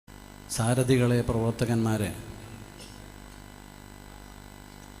സാരഥികളെ, പ്രവർത്തകന്മാരെ,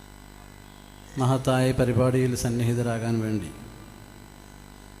 മഹത്തായ പരിപാടിയിൽ സന്നിഹിതരാകാൻ വേണ്ടി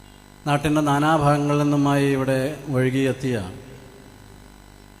നാട്ടിൻ്റെ നാനാഭാഗങ്ങളിൽ നിന്നുമായി ഇവിടെ ഒഴുകിയെത്തിയ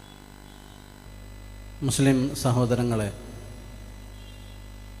മുസ്ലിം സഹോദരങ്ങളെ,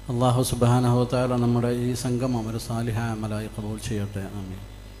 അല്ലാഹു സുബ്ഹാനഹു വ തആല നമ്മുടെ ഈ സംഗമം ഒരു സാലിഹായ അമലായി ഖബൂൽ ചെയ്യട്ടെ. ആമീൻ.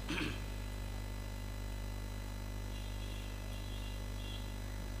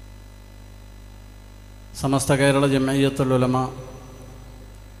 സമസ്ത കേരള ജംഇയ്യത്തുൽ ഉലമ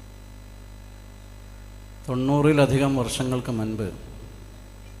 90-ലധികം വർഷങ്ങൾക്ക് മുൻപ്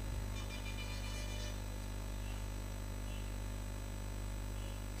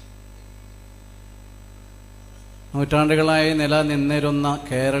നൂറ്റാണ്ടുകളായി നിലനിന്നിരുന്ന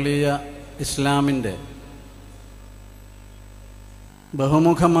കേരളീയ ഇസ്ലാമിൻ്റെ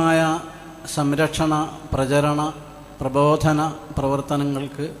ബഹുമുഖമായ സംരക്ഷണ, പ്രചരണ, പ്രബോധന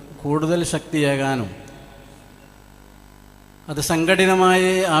പ്രവർത്തനങ്ങൾക്ക് കൂടുതൽ ശക്തിയേകാനും അത്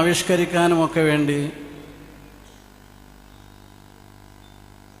സംഘടിതമായി ആവിഷ്കരിക്കാനുമൊക്കെ വേണ്ടി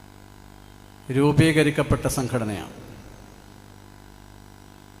രൂപീകരിക്കപ്പെട്ട സംഘടനയാണ്.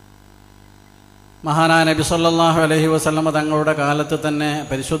 മഹാനായ നബി സല്ലല്ലാഹു അലൈഹി വസല്ലമ തങ്ങളുടെ കാലത്ത് തന്നെ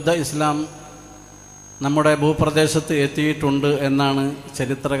പരിശുദ്ധ ഇസ്ലാം നമ്മുടെ ഭൂപ്രദേശത്ത് എത്തിയിട്ടുണ്ട് എന്നാണ്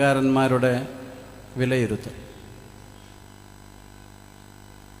ചരിത്രകാരന്മാരുടെ വിലയിരുത്തൽ.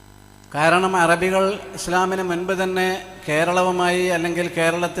 കാരണം അറബികൾ ഇസ്ലാമിന് മുൻപ് തന്നെ കേരളവുമായി അല്ലെങ്കിൽ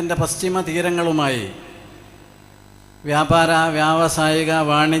കേരളത്തിൻ്റെ പശ്ചിമ തീരങ്ങളുമായി വ്യാപാര, വ്യാവസായിക,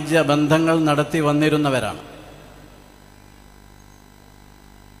 വാണിജ്യ ബന്ധങ്ങൾ നടത്തി വന്നിരുന്നവരാണ്.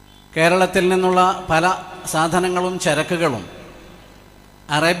 കേരളത്തിൽ നിന്നുള്ള പല സാധനങ്ങളും ചരക്കുകളും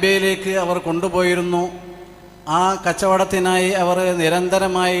അറേബ്യയിലേക്ക് അവർ കൊണ്ടുപോയിരുന്നു. ആ കച്ചവടത്തിനായി അവർ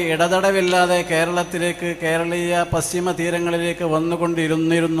നിരന്തരമായി ഇടതടവില്ലാതെ കേരളത്തിലേക്ക്, കേരളീയ പശ്ചിമ തീരങ്ങളിലേക്ക്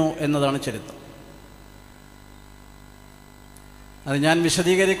വന്നുകൊണ്ടിരുന്നിരുന്നു എന്നതാണ് ചരിത്രം. അത് ഞാൻ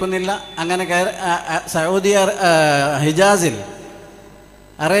വിശദീകരിക്കുന്നില്ല. അങ്ങനെ സൗദി ഹിജാസിൽ,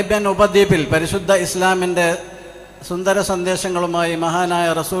 അറേബ്യൻ ഉപദ്വീപിൽ പരിശുദ്ധ ഇസ്ലാമിൻ്റെ സുന്ദര സന്ദേശങ്ങളുമായി മഹാനായ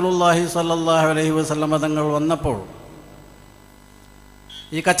റസൂലുള്ളാഹി സ്വല്ലല്ലാഹു അലൈഹി വസല്ലമ തങ്ങൾ വന്നപ്പോൾ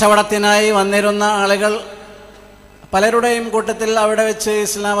ഈ കച്ചവടത്തിനായി വന്നിരുന്ന ആളുകൾ പലരുടെയും കൂട്ടത്തിൽ അവിടെ വെച്ച്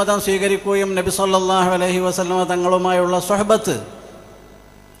ഇസ്ലാം മതം സ്വീകരിക്കുകയും നബി സല്ലല്ലാഹു അലൈഹി വസല്ലമ തങ്ങളുമായുള്ള സ്വഹബത്ത്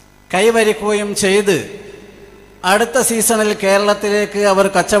കൈവരിക്കുകയും ചെയ്ത് അടുത്ത സീസണിൽ കേരളത്തിലേക്ക് അവർ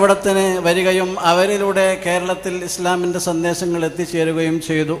കച്ചവടത്തിന് വരികയും അവരിലൂടെ കേരളത്തിൽ ഇസ്ലാമിൻ്റെ സന്ദേശങ്ങൾ എത്തിച്ചേരുകയും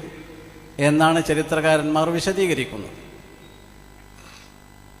ചെയ്തു എന്നാണ് ചരിത്രകാരന്മാർ വിശദീകരിക്കുന്നത്.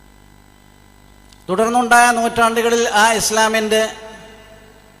 തുടർന്നുണ്ടായ നൂറ്റാണ്ടുകളിൽ ആ ഇസ്ലാമിൻ്റെ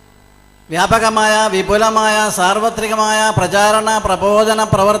വ്യാപകമായ, വിപുലമായ, സാർവത്രികമായ പ്രചാരണ, പ്രബോധന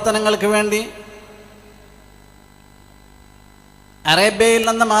പ്രവർത്തനങ്ങൾക്ക് വേണ്ടി അറേബ്യയിൽ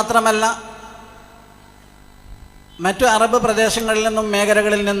നിന്ന് മാത്രമല്ല മറ്റു അറബ് പ്രദേശങ്ങളിൽ നിന്നും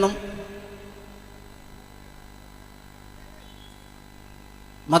മേഖലകളിൽ നിന്നും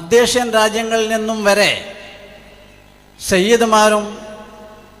മധ്യേഷ്യൻ രാജ്യങ്ങളിൽ നിന്നും വരെ സയ്യിദുമാരും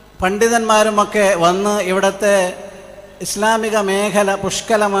പണ്ഡിതന്മാരുമൊക്കെ വന്ന് ഇവിടുത്തെ ഇസ്ലാമിക മേഖല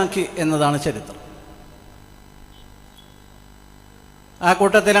പുഷ്കലമാക്കി എന്നതാണ് ചരിത്രം. ആ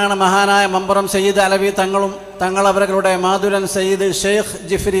കൂട്ടത്തിലാണ് മഹാനായ മമ്പുറം സയ്യിദ് അലവി തങ്ങളും തങ്ങളവர்களுടെ മാതുലൻ സയ്യിദ് ഷെയ്ഖ്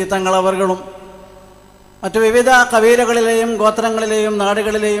ജിഫ്രി തങ്ങളവர்களுം മറ്റു വിവിധ കബീലകളിലെയും ഗോത്രങ്ങളിലെയും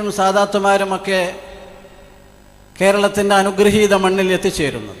നാടുകളിലെയും സാദാത്തുമാരുമൊക്കെ കേരളത്തിൻ്റെ അനുഗ്രഹീത മണ്ണിൽ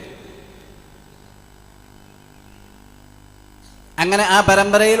എത്തിച്ചേരുന്നത്. അങ്ങനെ ആ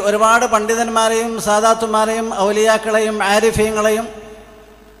പരമ്പരയിൽ ഒരുപാട് പണ്ഡിതന്മാരെയും സാദാത്തുമാരെയും ഔലിയാക്കളെയും ആരിഫീങ്ങളെയും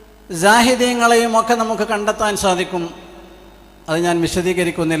ജാഹിദീങ്ങളെയും ഒക്കെ നമുക്ക് കണ്ടെത്താൻ സാധിക്കും. അത് ഞാൻ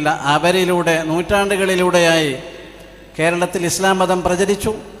വിശദീകരിക്കുന്നില്ല. അവരിലൂടെ നൂറ്റാണ്ടുകളിലൂടെയായി കേരളത്തിൽ ഇസ്ലാം മതം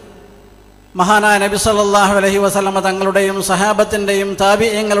പ്രചരിച്ചു. മഹാനായ നബി സല്ലല്ലാഹു അലൈഹി വസല്ലമ തങ്ങളുടെയും സഹാബത്തിൻ്റെയും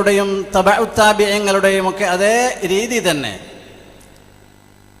താബിഈങ്ങളുടെയും തബഉ താബിഈങ്ങളുടെയും ഒക്കെ അതേ രീതി തന്നെ,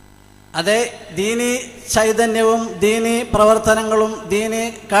 അതേ ദീനി ചൈതന്യവും ദീനി പ്രവർത്തനങ്ങളും ദീനി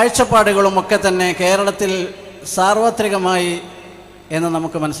കാഴ്ചപ്പാടുകളും ഒക്കെ തന്നെ കേരളത്തിൽ സാർവത്രികമായി എന്ന്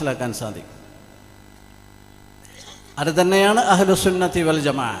നമുക്ക് മനസ്സിലാക്കാൻ സാധിക്കും. അത് തന്നെയാണ് അഹ്ലുസുന്നത്തി വൽ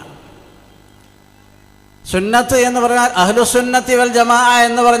ജമാഅ. സുന്നത്ത് എന്ന് പറഞ്ഞാൽ, അഹ്ലുസുന്നത്തി വൽ ജമാഅ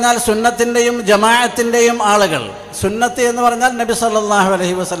എന്ന് പറഞ്ഞാൽ സുന്നത്തിൻ്റെയും ജമാഅത്തിൻ്റെയും ആളുകൾ. സുന്നത്ത് എന്ന് പറഞ്ഞാൽ നബി സല്ലല്ലാഹു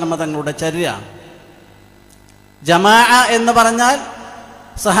അലൈഹി വസല്ലമ തങ്ങളുടെ ചര്യ. ജമാഅ എന്ന് പറഞ്ഞാൽ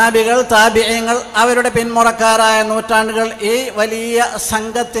സഹാബികൾ, താബിഈങ്ങൾ, അവരുടെ പിന്മുറക്കാരായ നൂറ്റാണ്ടുകൾ, ഈ വലിയ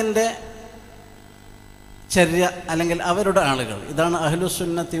സംഘത്തിൻ്റെ ചര്യ അല്ലെങ്കിൽ അവരുടെ ആളുകൾ. ഇതാണ്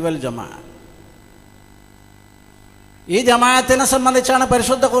അഹ്ലുസുന്നത്തി വൽ ജമാഅ. ഈ ജമാഅത്തിനെ സംബന്ധിച്ചാണ്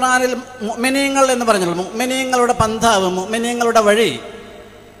പരിശുദ്ധ ഖുർആനിൽ മുഅ്മിനീങ്ങൾ എന്ന് പറഞ്ഞത്. മുഅ്മിനീങ്ങളുടെ പന്ഥാവ്, മുഅ്മിനീങ്ങളുടെ വഴി,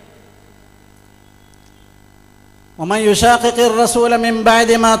 ومن يشاقق الرسول من بعد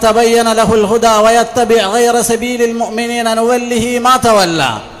ما تبين له الهدى ويتبع غير سبيل المؤمنين نوله ما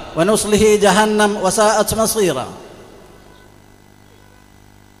تولى ونصله جهنم وساءت مصيرا.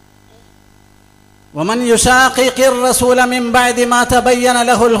 ومن يشاقق الرسول من بعد ما تبين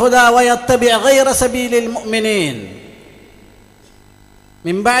له الهدى ويتبع غير سبيل المؤمنين.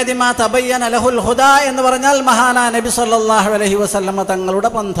 من بعد ما تبين له الهدى എന്ന് പറഞ്ഞാൽ മഹാനായ നബി സല്ലല്ലാഹു അലൈഹി വസല്ലമ തങ്ങളുടെ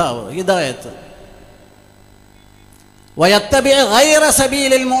പന്ഥാവ് ഹിദായത്ത്. വയത്തബിഅ ഗൈറ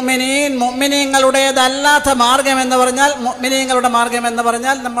സബീലിൽ മുഅ്മിനീൻ, മുഅ്മിനീങ്ങളുടേതല്ലാത്ത മാർഗം എന്ന് പറഞ്ഞാൽ, മുഅ്മിനീങ്ങളുടെ മാർഗം എന്ന്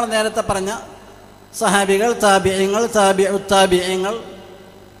പറഞ്ഞാൽ നമ്മൾ നേരത്തെ പറഞ്ഞ സഹാബികൾ, താബിഈങ്ങൾ, താബിഉ താബിഈങ്ങൾ,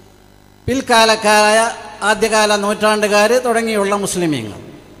 പിൽക്കാലക്കാരായ ആദ്യകാല നൂറ്റാണ്ടുകാർ തുടങ്ങിയുള്ള മുസ്ലിമീങ്ങൾ.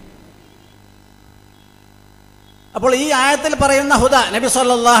 അപ്പോൾ ഈ ആയത്തിൽ പറയുന്ന ഹുദ നബി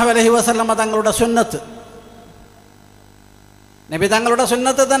സല്ലല്ലാഹു അലൈഹി വസല്ലമ തങ്ങളുടെ സുന്നത്ത്, നബി തങ്ങളുടെ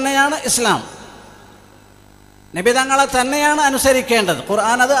സുന്നത്ത് തന്നെയാണ് ഇസ്ലാം. നബി തങ്ങളെ തന്നെയാണ് അനുസരിക്കേണ്ടത്.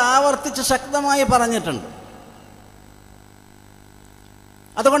 ഖുർആൻ അത് ആവർത്തിച്ച് ശക്തമായി പറഞ്ഞിട്ടുണ്ട്.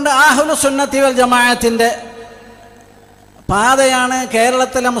 അതുകൊണ്ട് അഹ്ലു സുന്നത്തി വൽ ജമാഅത്തിൻ്റെ പാതയാണ്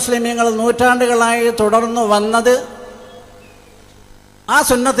കേരളത്തിലെ മുസ്ലിമീങ്ങൾ നൂറ്റാണ്ടുകളായി തുടർന്നു വന്നത്. ആ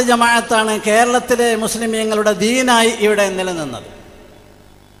സുന്നത്ത് ജമാഅത്താണ് കേരളത്തിലെ മുസ്ലിമീങ്ങളുടെ ദീനായി ഇവിടെ നിലനിന്നത്.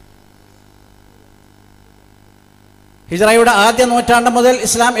 ഹിജ്റയുടെ ആദ്യ നൂറ്റാണ്ട് മുതൽ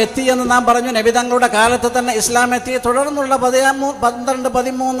ഇസ്ലാം എത്തി എന്ന് നാം പറഞ്ഞു. നബി തങ്ങളുടെ കാലത്ത് തന്നെ ഇസ്ലാം എത്തി. തുടർന്നുള്ള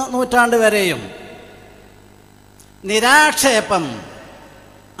 12-13 നൂറ്റാണ്ട് വരെയും നിരാക്ഷേപം,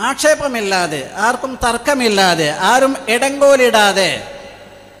 ആക്ഷേപമില്ലാതെ, ആർക്കും തർക്കമില്ലാതെ, ആരും ഇടങ്കോലിടാതെ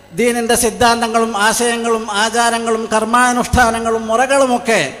ദീനിൻ്റെ സിദ്ധാന്തങ്ങളും ആശയങ്ങളും ആചാരങ്ങളും കർമാനുഷ്ഠാനങ്ങളും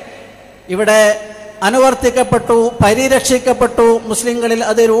മുറകളുമൊക്കെ ഇവിടെ അനുവർത്തിക്കപ്പെട്ടു, പരിരക്ഷിക്കപ്പെട്ടു. മുസ്ലിങ്ങളിൽ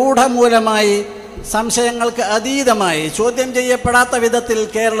അത് രൂഢമൂലമായി, സംശയങ്ങൾക്ക് അതീതമായി, ചോദ്യം ചെയ്യപ്പെടാത്ത വിധത്തിൽ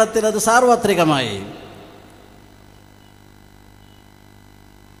കേരളത്തിൽ അത് സാർവത്രികമായി.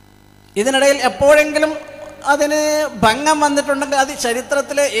 ഇതിനിടയിൽ എപ്പോഴെങ്കിലും അതിന് ഭംഗം വന്നിട്ടുണ്ടെങ്കിൽ അത്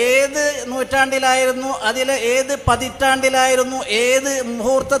ചരിത്രത്തിലെ ഏത് നൂറ്റാണ്ടിലായിരുന്നു, അതിലെ ഏത് പതിറ്റാണ്ടിലായിരുന്നു, ഏത്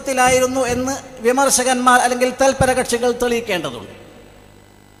മുഹൂർത്തത്തിലായിരുന്നു എന്ന് വിമർശകന്മാർ അല്ലെങ്കിൽ തൽപര കക്ഷികൾ തെളിയിക്കേണ്ടതുണ്ട്.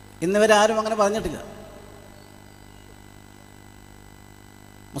 ഇന്നുവരെ ആരും അങ്ങനെ പറഞ്ഞിട്ടില്ല.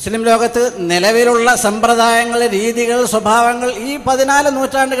 മുസ്ലിം ലോകത്ത് നിലവിലുള്ള സമ്പ്രദായങ്ങൾ, രീതികൾ, സ്വഭാവങ്ങൾ ഈ 14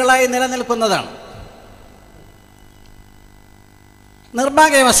 നൂറ്റാണ്ടുകളായി നിലനിൽക്കുന്നതാണ്.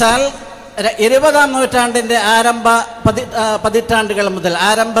 നിർഭാഗ്യവശാൽ 20-ാം നൂറ്റാണ്ടിൻ്റെ ആരംഭ പതിറ്റാണ്ടുകൾ മുതൽ,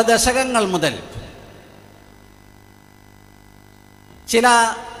 ആരംഭ ദശകങ്ങൾ മുതൽ ചില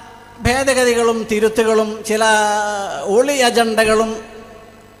ഭേദഗതികളും തിരുത്തുകളും ചില ഒളി അജണ്ടകളും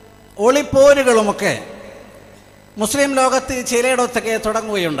ഒളിപ്പോരുകളുമൊക്കെ മുസ്ലിം ലോകത്ത് ചിലയിടത്തൊക്കെ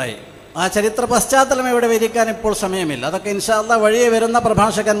തുടങ്ങുകയുണ്ടായി. ആ ചരിത്ര പശ്ചാത്തലം ഇവിടെ വിവരിക്കാൻ ഇപ്പോൾ സമയമില്ല. അതൊക്കെ ഇൻഷാ അല്ലാഹ് വഴിയെ വരുന്ന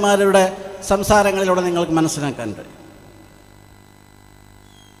പ്രഭാഷകന്മാരുടെ സംസാരങ്ങളിലൂടെ നിങ്ങൾക്ക് മനസ്സിലാക്കാൻ കഴിയും.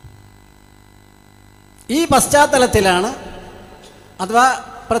 ഈ പശ്ചാത്തലത്തിലാണ്, അഥവാ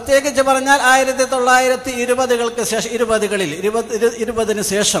പ്രത്യേകിച്ച് പറഞ്ഞാൽ 1920-കൾക്ക് ശേഷം, 20-ന്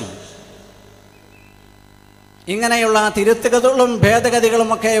ശേഷം ഇങ്ങനെയുള്ള തിരുത്തുകളും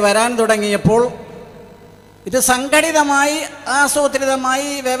ഭേദഗതികളുമൊക്കെ വരാൻ തുടങ്ങിയപ്പോൾ ഇത് സംഘടിതമായി,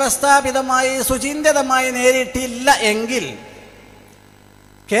 ആസൂത്രിതമായി, വ്യവസ്ഥാപിതമായി, സുചിന്തിതമായി നേരിട്ടില്ല എങ്കിൽ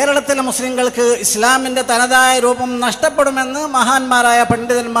കേരളത്തിലെ മുസ്ലിങ്ങൾക്ക് ഇസ്ലാമിൻ്റെ തനതായ രൂപം നഷ്ടപ്പെടുമെന്ന് മഹാന്മാരായ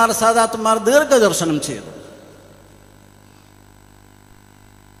പണ്ഡിതന്മാർ, സാദാത്തുമാർ ദീർഘദർശനം ചെയ്തു.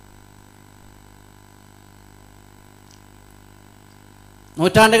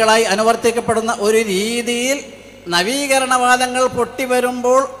 നൂറ്റാണ്ടുകളായി അനുവർത്തിക്കപ്പെടുന്ന ഒരു രീതിയിൽ നവീകരണവാദങ്ങൾ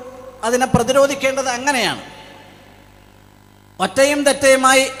പൊട്ടിവരുമ്പോൾ അതിനെ പ്രതിരോധിക്കേണ്ടത് അങ്ങനെയാണ്. ഒറ്റയും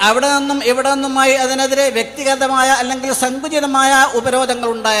തെറ്റയുമായി അവിടെ നിന്നും ഇവിടെ നിന്നുമായി അതിനെതിരെ വ്യക്തിഗതമായ അല്ലെങ്കിൽ സങ്കുചിതമായ ഉപരോധങ്ങൾ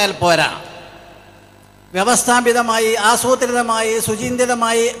ഉണ്ടായാൽ പോരാ. വ്യവസ്ഥാപിതമായി, ആസൂത്രിതമായി,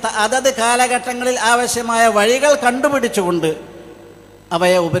 സുചിന്തിതമായി അതത് കാലഘട്ടങ്ങളിൽ ആവശ്യമായ വഴികൾ കണ്ടുപിടിച്ചുകൊണ്ട്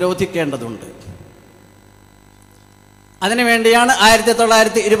അവയെ ഉപരോധിക്കേണ്ടതുണ്ട്. അതിനുവേണ്ടിയാണ്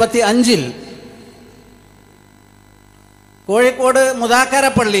 1925-ൽ കോഴിക്കോട് മുദാക്കര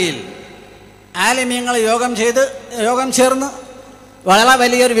പള്ളിയിൽ ആലിമീങ്ങൾ യോഗം ചേർന്ന് വളരെ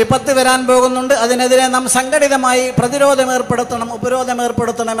വലിയൊരു വിപത്ത് വരാൻ പോകുന്നുണ്ട്, അതിനെതിരെ നാം സംഘടിതമായി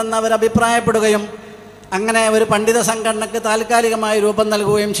ഉപരോധമേർപ്പെടുത്തണമെന്ന് അവർ അഭിപ്രായപ്പെടുകയും അങ്ങനെ ഒരു പണ്ഡിത സംഘടനയ്ക്ക് താൽക്കാലികമായി രൂപം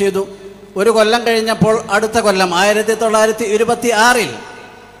നൽകുകയും ചെയ്തു. ഒരു കൊല്ലം കഴിഞ്ഞപ്പോൾ അടുത്ത കൊല്ലം 1926-ൽ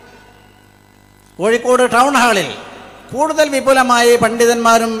കോഴിക്കോട് ടൗൺ ഹാളിൽ കൂടുതൽ വിപുലമായി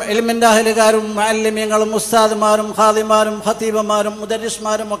പണ്ഡിതന്മാരും ഇൽമിൻ്റെ അഹ്ലുകാരും മുഅല്ലിമീങ്ങളും ഉസ്താദുമാരും ഖാദിമാരും ഖതീബന്മാരും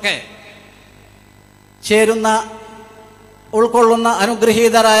മുദരിസ്മാരും ഒക്കെ ചേരുന്ന, ഉൾക്കൊള്ളുന്ന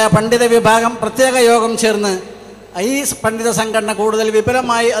അനുഗ്രഹീതരായ പണ്ഡിത വിഭാഗം പ്രത്യേക യോഗം ചേർന്ന് ഈ പണ്ഡിത സംഘടന കൂടുതൽ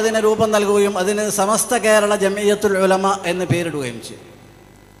വിപുലമായി അതിന് രൂപം നൽകുകയും അതിന് സമസ്ത കേരള ജംഇയ്യത്തുൽ ഉലമ എന്ന് പേരിടുകയും ചെയ്തു.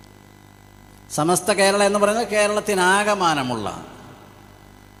 സമസ്ത കേരള എന്ന് പറയുന്നത് കേരളത്തിനാകമാനമുള്ള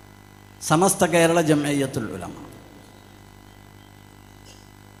സമസ്ത കേരള ജംഇയ്യത്തുൽ ഉലമ.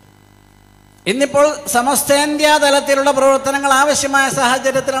 ഇന്നിപ്പോൾ സമസ്തേന്ത്യാ തലത്തിലുള്ള പ്രവർത്തനങ്ങൾ ആവശ്യമായ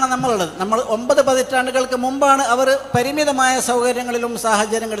സാഹചര്യത്തിലാണ് നമ്മളുള്ളത്. നമ്മൾ 9 പതിറ്റാണ്ടുകൾക്ക് മുമ്പാണ് അവർ പരിമിതമായ സൗകര്യങ്ങളിലും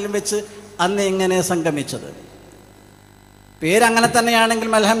സാഹചര്യങ്ങളിലും വെച്ച് അന്ന് ഇങ്ങനെ സംഗമിച്ചത്. പേരങ്ങനെ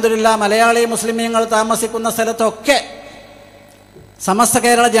തന്നെയാണെങ്കിലും അൽഹംദുലില്ലാ മലയാളി മുസ്ലിമീങ്ങൾ താമസിക്കുന്ന സ്ഥലത്തൊക്കെ സമസ്ത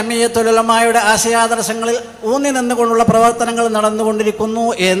കേരള ജംഇയ്യത്തുൽ ഉലമായുടെ ആശയാദർശങ്ങളിൽ ഊന്നി നിന്നുകൊണ്ടുള്ള പ്രവർത്തനങ്ങൾ നടന്നുകൊണ്ടിരിക്കുന്നു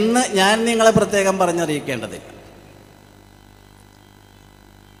എന്ന് ഞാൻ നിങ്ങളെ പ്രത്യേകം പറഞ്ഞറിയിക്കേണ്ടതില്ല.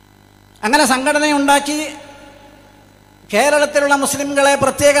 അങ്ങനെ സംഘടനയുണ്ടാക്കി കേരളത്തിലുള്ള മുസ്ലിംകളെ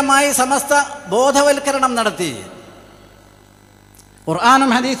പ്രത്യേകമായി സമസ്ത ബോധവൽക്കരണം നടത്തി. ഖുർആനും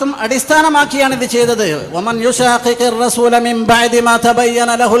ഹദീസും അടിസ്ഥാനമാക്കിയാണ് ഇത് ചെയ്തത്. വമൻ യുശാഖിഖിർ റസൂല മിൻ ബഅദി മാ തബയ്യന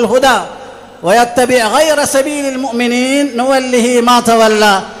ലഹുൽ ഹുദാ വയത്തബി ഗൈറ സബീലിൽ മുഅ്മിനീൻ നുവല്ലിഹി മാ തവല്ല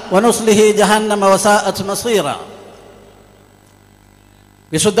വനുസ്ലിഹി ജഹന്നമ വസാഅത് മസീറ.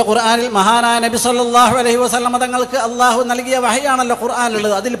 വിശുദ്ധ ഖുർആനിൽ മഹാനായ നബി സല്ലല്ലാഹു അലൈഹി വസല്ലമ തങ്ങൾക്ക് അള്ളാഹു നൽകിയ വഹയാണല്ലോ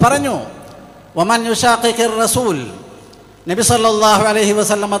ഖുർആനിലുള്ളത്. അതിൽ പറഞ്ഞു വമൻ യുശാഖിഖിർ റസൂൽ, നബി സല്ലല്ലാഹു അലൈഹി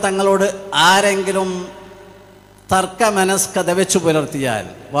വസല്ലമ തങ്ങളോട് ആരെങ്കിലും തർക്കമനസ്കത വെച്ചു പുലർത്തിയാൽ,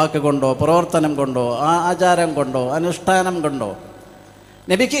 വാക്കുകൊണ്ടോ പ്രവർത്തനം കൊണ്ടോ ആചാരം കൊണ്ടോ അനുഷ്ഠാനം കൊണ്ടോ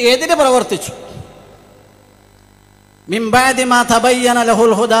നബിക്ക് എതിരെ പ്രവർത്തിച്ചു. മിൻ ബഅദി മാ തബയ്യന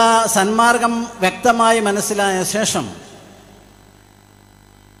ലഹുൽ ഹുദാ, സന്മാർഗം വ്യക്തമായി മനസ്സിലായ ശേഷം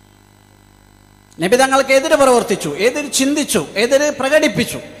നബി തങ്ങൾക്ക് എതിരെ പ്രവർത്തിച്ചു, എതിര് ചിന്തിച്ചു, എതിര്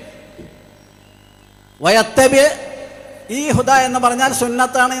പ്രകടിപ്പിച്ചു. വയത്തബി, ഈ ഹുദ എന്ന് പറഞ്ഞാൽ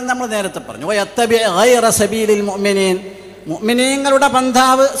സുന്നത്താണ് എന്ന് നമ്മൾ നേരത്തെ പറഞ്ഞു. വയത്തബി ഗൈറ സബീലിൽ മുഅ്മിനീൻ, മുഅ്മിനീങ്ങളുടെ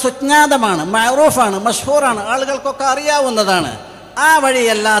പന്ഥാവ് സുജ്ഞാതമാണ്, മഅറൂഫാണ്, മഷ്ഹൂറാണ്, ആളുകൾക്കൊക്കെ അറിയാവുന്നതാണ്. ആ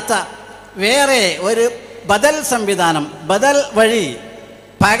വഴിയല്ലാത്ത വേറെ ഒരു ബദൽ സംവിധാനം, ബദൽ വഴി,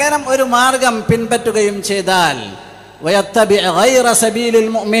 പകരം ഒരു മാർഗം പിൻപറ്റുകയും ചെയ്താൽ വയത്തബി ഗൈറ സബീലിൽ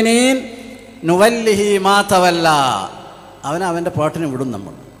മുഅ്മിനീൻ നുവല്ലിഹി മാ തവല്ല, അവൻ്റെ പാട്ടിന് വിടും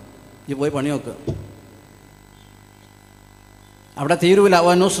നമ്മൾ. ഈ പോയി പണി നോക്ക്, അവിടെ തീരൂല.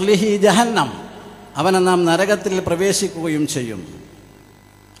 വനുസ്ലിഹി ജഹന്നം, അവനെ നാം നരകത്തിൽ പ്രവേശിക്കുകയും ചെയ്യും.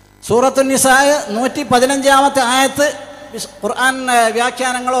 സൂറത്തുൻ നിസാ 115 ആയത്ത് ഖുർആൻ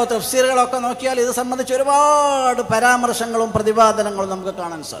വ്യാഖ്യാനങ്ങളോ തഫ്സീറുകളോ ഒക്കെ നോക്കിയാൽ ഇത് സംബന്ധിച്ച് ഒരുപാട് പരാമർശങ്ങളും പ്രതിപാദനങ്ങളും നമുക്ക്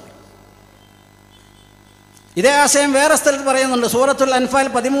കാണാൻ സാധിക്കും. ഇതേ ആശയം വേറെ സ്ഥലത്ത് പറയുന്നുണ്ട്. സൂറത്തുൽ അൻഫാൽ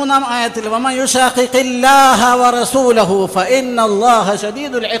 13 ആയത്തിൽ വമൻ യുശാഖിഖില്ലാഹ വറസൂലഹു ഫഇന്നല്ലാഹ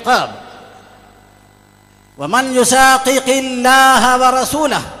ശദീദുൽ ഇഖാബ്. വമൻ യുശാഖിഖില്ലാഹ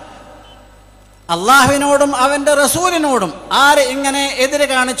വറസൂലഹു, അള്ളാഹുവിനോടും അവൻ്റെ റസൂലിനോടും ആര് ഇങ്ങനെ എതിര്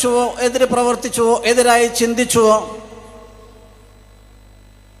കാണിച്ചുവോ, എതിര് പ്രവർത്തിച്ചുവോ, എതിരായി ചിന്തിച്ചുവോ,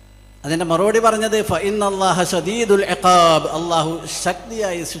 അതിൻ്റെ മറുപടി പറഞ്ഞത് ഫഇന്നല്ലാഹ ശദീദുൽ ഇഖാബ്, അള്ളാഹു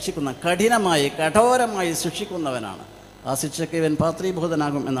ശക്തിയായി ശിക്ഷിക്കുന്ന, കഠിനമായി കഠോരമായി ശിക്ഷിക്കുന്നവനാണ്. ആ ശിക്ഷയ്ക്ക് ഇവൻ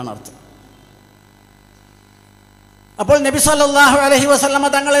പാത്രീഭൂതനാകും എന്നാണ് അർത്ഥം. അപ്പോൾ നബി സല്ലല്ലാഹു അലൈഹി വസല്ലമ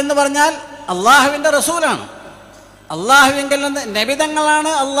തങ്ങൾ എന്ന് പറഞ്ഞാൽ അള്ളാഹുവിൻ്റെ റസൂലാണ്. അള്ളാഹുവിങ്കിൽ നിന്ന്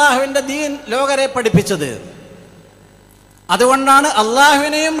നബിതങ്ങളാണ് അള്ളാഹുവിൻ്റെ ദീൻ ലോകരെ പഠിപ്പിച്ചത്. അതുകൊണ്ടാണ്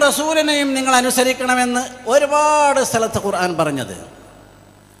അള്ളാഹുവിനെയും റസൂലിനെയും നിങ്ങൾ അനുസരിക്കണമെന്ന് ഒരുപാട് സ്ഥലത്ത് ഖുർആൻ പറഞ്ഞത്.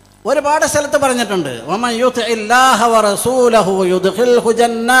 ഒരുപാട് സ്ഥലത്ത് പറഞ്ഞിട്ടുണ്ട്. വമൻ യുതിഇല്ലാഹ വറസൂലഹു യുദ്ഖിൽഹു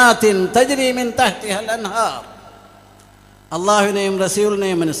ജന്നാത്തിൻ തജ്രി മിൻ തഹ്തിഹൽ അൻഹാർ, അള്ളാഹുവിനെയും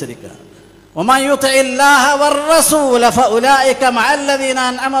റസൂലിനെയും അനുസരിക്കുക. വമൻ യുതിഇല്ലാഹ വറസൂല ഫഉലൈക മഅല്ലദീന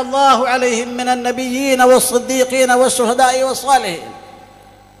അൻഅമ അല്ലാഹു അലൈഹിം മിനൻ നബിയ്യീന വസ്സിദ്ദീഖീന വശുഹദാഇ വസ്സാലിഹീൻ.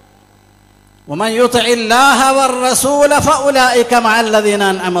 വമൻ യുതിഇല്ലാഹ വറസൂല ഫഉലൈക മഅല്ലദീന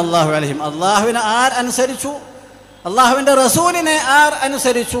അൻഅമ അല്ലാഹു അലൈഹിം, അള്ളാഹുവിനെ ആർ അനുസരിച്ചു, അള്ളാഹുവിൻ്റെ റസൂലിനെ ആർ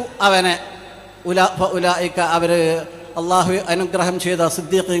അനുസരിച്ചു, അവനെ ഉലൈക, അവർ അള്ളാഹു അനുഗ്രഹം ചെയ്ത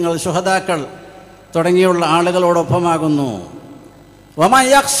സിദ്ദീഖീങ്ങൾ, ശുഹദാക്കൾ തുടങ്ങിയുള്ള ആളുകളോടൊപ്പമാകുന്നു. വമൻ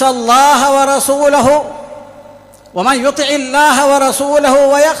യഖ്ശല്ലാഹ വറസൂലഹു വമൻ യുതിഇല്ലാഹ വറസൂലഹു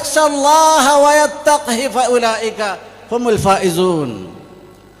വയഖ്ശല്ലാഹ വയത്തഖി ഫഉലൈക ഹുമുൽ ഫായിസൂൻ.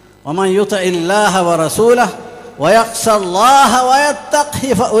 വമൻ യുതിഇല്ലാഹ വറസൂലഹു വയഖ്ശല്ലാഹ വയത്തഖി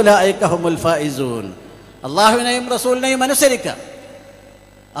ഫഉലൈക ഹുമുൽ ഫായിസൂൻ. അള്ളാഹുവിനെയും റസൂലിനെയും അനുസരിക്കുക,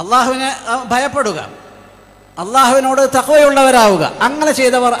 അള്ളാഹുവിനെ ഭയപ്പെടുക, അള്ളാഹുവിനോട് തഖ്വയുള്ളവരാവുക. അങ്ങനെ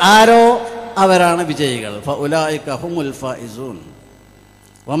ചെയ്തവർ ആരോ അവരാണ് വിജയികൾ. ഫഉലൈക ഹുമുൽ ഫായിസൂൻ.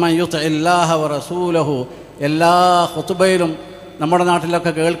 വമൻ യുതിഇല്ലാഹ വറസൂലഹു, എല്ലാ ഖുതുബയിലും നമ്മുടെ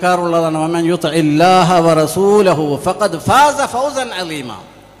നാട്ടിലൊക്കെ കേൾക്കാറുള്ളതാണ്. വമൻ യുതിഇല്ലാഹ വറസൂലഹു ഫഖദ് ഫാസ ഫൗസൻ അലീമ.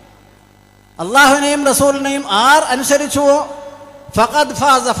 അള്ളാഹുവിനെയും റസൂലിനെയും ആർ അനുസരിച്ചുവോ ഫഖദ്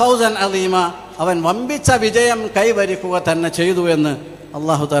ഫാസ ഫൗസൻ അലീമ, അവൻ വമ്പിച്ച വിജയം കൈവരിക്കുക തന്നെ ചെയ്തു എന്ന്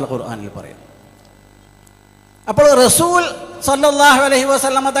അല്ലാഹു തആല ഖുർആനിൽ പറയും. അപ്പോൾ റസൂൽ സല്ലല്ലാഹു അലൈഹി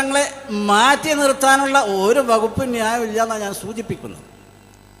വസല്ലമ തങ്ങളെ മാറ്റി നിർത്താനുള്ള ഒരു വകുപ്പ് ന്യായമില്ല എന്നാണ് ഞാൻ സൂചിപ്പിക്കുന്നത്.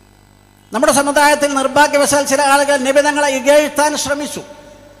 നമ്മുടെ സമുദായത്തിൽ നിർഭാഗ്യവശാൽ ചില ആളുകൾ നബി തങ്ങളെ ഇകഴ്ത്താൻ ശ്രമിച്ചു.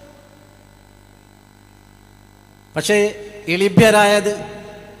 പക്ഷേ ഇളിഭ്യരായത്,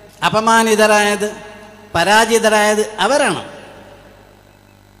 അപമാനിതരായത്, പരാജിതരായത് അവരാണ്.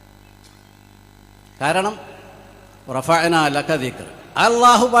 കാരണം റഫഅനാ ലക ദിക്ർ,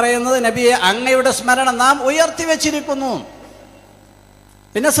 അല്ലാഹു പറയുന്നത് നബിയെ അങ്ങയുടെ സ്മരണ നാം ഉയർത്തി വച്ചിരിക്കുന്നു.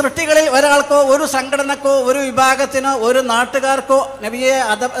 പിന്നെ സൃഷ്ടികളിൽ ഒരാൾക്കോ ഒരു സംഘടനക്കോ ഒരു വിഭാഗത്തിനോ ഒരു നാട്ടുകാർക്കോ നബിയെ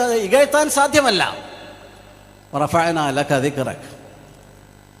ഇകഴ്ത്താൻ സാധ്യമല്ല. റഫഅനാ ലക ദിക്റക,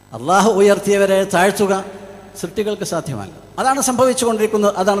 അല്ലാഹു ഉയർത്തിയവരെ താഴ്ത്തുക സൃഷ്ടികൾക്ക് സാധ്യമല്ല. അതാണ്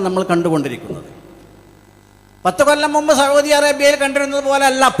സംഭവിച്ചുകൊണ്ടിരിക്കുന്നത്, അതാണ് നമ്മൾ കണ്ടുകൊണ്ടിരിക്കുന്നത്. 10 കൊല്ലം മുമ്പ് സൗദി അറേബ്യയിൽ കണ്ടിരുന്നത് പോലെ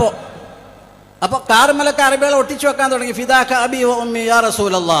അല്ല അപ്പോൾ കാർമലൊക്കെ അറബികളെ ഒട്ടിച്ചു വെക്കാൻ തുടങ്ങി. ഫിദാക അബി വ ഉമ്മി യാ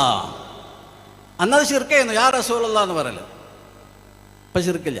റസൂലല്ലാഹ്. അന്നത് ശിർക്കായിരുന്നു, യാ റസൂലല്ലാഹ് എന്ന് പറയല്. ഇപ്പം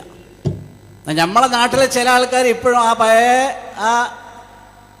ശിർക്കില്ല. നമ്മളെ നാട്ടിലെ ചില ആൾക്കാർ ഇപ്പോഴും ആ പഴയ ആ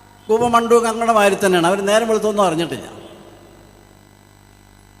കൂപമണ്ടു കങ്ങളുടെ മാതിരി തന്നെയാണ്. അവർ നേരം വെളുത്തൊന്നും അറിഞ്ഞിട്ടില്ല.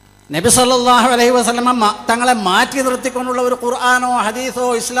 നബി സല്ലല്ലാഹു അലൈഹി വസല്ലമ തങ്ങളെ മാറ്റി നിർത്തിക്കൊണ്ടുള്ള ഒരു ഖുർആനോ ഹദീസോ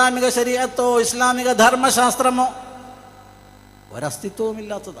ഇസ്ലാമിക ശരീഅത്തോ ഇസ്ലാമിക ധർമ്മശാസ്ത്രമോ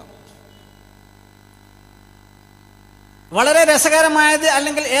ഒരസ്തിത്വവുമില്ലാത്തതാണ്. വളരെ രസകരമായത്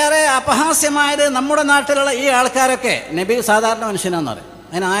അല്ലെങ്കിൽ ഏറെ അപഹാസ്യമായത് നമ്മുടെ നാട്ടിലുള്ള ഈ ആൾക്കാരൊക്കെ നബി സാധാരണ മനുഷ്യനാണെന്ന് പറയും.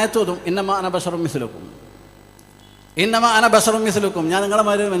 അതിന് ആയത്തോതും ഇന്നമാ അന ബശറും മിസ്ലുക്കും, ഇന്നമാ അന ബശറും മിസ്ലുക്കും, ഞാൻ നിങ്ങളെ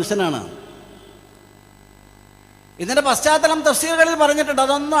മാതിരി മനുഷ്യനാണ്. ഇതിൻ്റെ പശ്ചാത്തലം തഫ്സീറുകളിൽ പറഞ്ഞിട്ടുണ്ട്.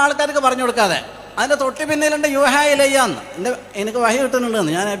 അതൊന്നും ആൾക്കാർക്ക് പറഞ്ഞു കൊടുക്കാതെ അതിൻ്റെ തൊട്ട് പിന്നിലുണ്ട് യൂഹാ ഇലയ്യാന്ന്, എനിക്ക് വഹി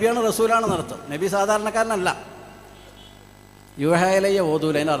കിട്ടുന്നുണ്ടെന്ന്. ഞാൻ നബിയാണ് റസൂലാണെന്ന് അർത്ഥം. നബി സാധാരണക്കാരനല്ല. യൂഹാ ഇലയ്യ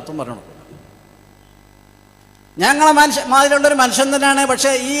ഓതൂല, അതിൻ്റെ അർത്ഥം പറഞ്ഞു. ഞങ്ങളെ മാതിരിയുള്ളൊരു മനുഷ്യൻ തന്നെയാണ്,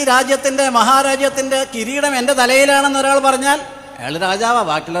 പക്ഷേ ഈ രാജ്യത്തിൻ്റെ മഹാരാജ്യത്തിൻ്റെ കിരീടം എൻ്റെ തലയിലാണെന്ന് ഒരാൾ പറഞ്ഞാൽ അയാൾ രാജാവാ,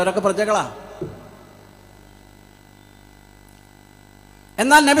 ബാക്കിയുള്ളവരൊക്കെ പ്രജകളാ.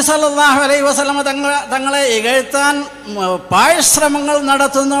 എന്നാൽ നബി സല്ലല്ലാഹു അലൈഹി വസല്ലമ തങ്ങളെ ഇകഴ്ത്താൻ പാഴ്ശ്രമങ്ങൾ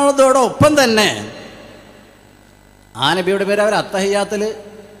നടത്തുന്നതോടൊപ്പം തന്നെ ആ നബിയുടെ പേര് അവർ അത്തഹിയ്യാത്തിൽ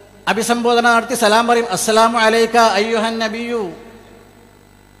അഭിസംബോധന നടത്തി സലാം പറയും. അസ്സലാമു അലൈക അയ്യുഹൻ നബിയു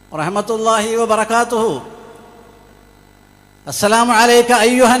റഹ്മത്തുള്ളാഹി വബറകാതുഹു. അസ്സലാമു അലൈക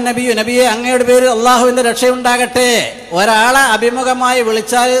അയ്യുഹൻ നബിയു, നബിയെ അങ്ങയുടെ പേര് അള്ളാഹുവിൻ്റെ രക്ഷയുണ്ടാകട്ടെ. ഒരാളെ അഭിമുഖമായി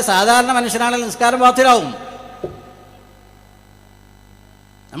വിളിച്ചാൽ സാധാരണ മനുഷ്യനാണെങ്കിൽ നിസ്കാരം ബാത്തിലാവും.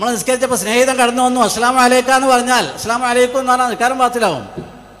 നമ്മൾ നിസ്കരിച്ചപ്പോൾ സ്നേഹിതൻ കടന്നു വന്നു അസ്സലാമു അലൈക എന്ന് പറഞ്ഞാൽ അസ്സലാമു അലൈക്കും എന്ന് പറഞ്ഞാൽ നിസ്കാരം ബാത്തിലാവും.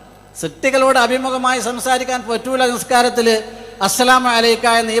 സൃഷ്ടികളോട് അഭിമുഖമായി സംസാരിക്കാൻ പറ്റൂല നിസ്കാരത്തിൽ. അസ്സലാമു അലൈക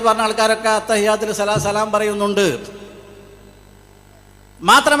എന്ന് ഈ പറഞ്ഞ ആൾക്കാരൊക്കെ അത്തഹിയ്യാത്തിൽ സലാം പറയുന്നുണ്ട്.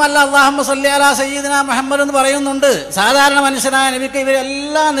 മാത്രമല്ല അല്ലാഹുമ്മ സ്വല്ലി അലാ സയ്യിദിനാ മുഹമ്മദ് എന്ന് പറയുന്നുണ്ട്. സാധാരണ മനുഷ്യനായ നബിക്ക്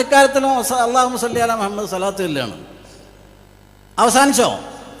ഇവരെല്ലാ നിക്കാരത്തിലും അല്ലാഹുമ്മ സ്വല്ലി അലാ മുഹമ്മദ് സ്വലാത്ത് ഇല്ലാണ്. അവസാനിച്ചോ?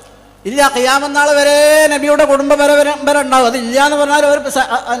 ഇല്ല. ഖിയാമത്ത് നാൾ വരെ നബിയുടെ കുടുംബ പരമ്പര ഉണ്ടാവും. അത് ഇല്ല എന്ന് പറഞ്ഞാൽ ഒരു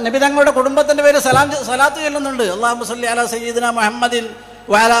നബി തങ്ങളുടെ കുടുംബത്തിൻ്റെ പേര് സ്വലാത്ത് ചെല്ലുന്നുണ്ട്. അല്ലാഹുമ്മ സ്വല്ലി അലാ സയ്യിദിനാ മുഹമ്മദിൻ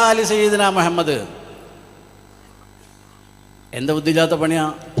വഅലാ ആലി സയ്യിദിനാ മുഹമ്മദ്. എന്താ ബുദ്ധിയില്ലാത്ത പണിയാ?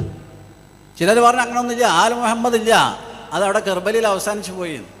 ചിലർ പറഞ്ഞു അങ്ങനെയൊന്നുമില്ല, ആൽ മുഹമ്മദ് ഇല്ല, അതവിടെ കർബലിൽ അവസാനിച്ചു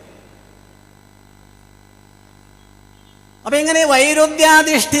പോയി. അപ്പം ഇങ്ങനെ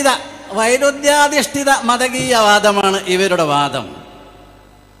വൈരുദ്ധ്യാധിഷ്ഠിത മതകീയവാദമാണ് ഇവരുടെ വാദം.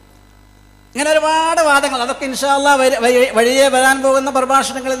 ഇങ്ങനെ ഒരുപാട് വാദങ്ങൾ, അതൊക്കെ ഇൻഷാ അല്ലാഹ് വഴിയെ വരാൻ പോകുന്ന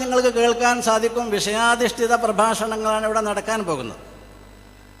പ്രഭാഷണങ്ങളിൽ നിങ്ങൾക്ക് കേൾക്കാൻ സാധിക്കും. വിഷയാധിഷ്ഠിത പ്രഭാഷണങ്ങളാണ് ഇവിടെ നടക്കാൻ പോകുന്നത്.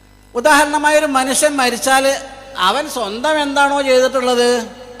 ഉദാഹരണമായി ഒരു മനുഷ്യൻ മരിച്ചാൽ അവൻ സ്വന്തം എന്താണോ ചെയ്തിട്ടുള്ളത്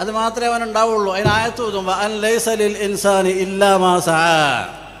അത് മാത്രമേ അവൻ ഉണ്ടാവുള്ളൂ. അതിന് ആയത്ത് ഓതുമ്പോൾ അൻ ലൈസ ലിൽ ഇൻസാനി ഇല്ലാ മാ സഅ.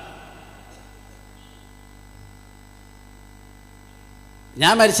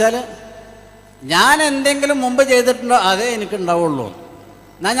 ഞാൻ മരിച്ചാൽ ഞാൻ എന്തെങ്കിലും മുമ്പ് ചെയ്തിട്ടുണ്ടോ അതേ എനിക്കുണ്ടാവുള്ളൂ.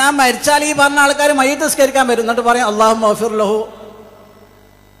 എന്നാൽ ഞാൻ മരിച്ചാൽ ഈ പറഞ്ഞ ആൾക്കാർ മയ്യിത്ത് നിസ്കരിക്കാൻ വരും. എന്നിട്ട് പറയും അല്ലാഹുമ്മ ഗഫിർ ലഹു,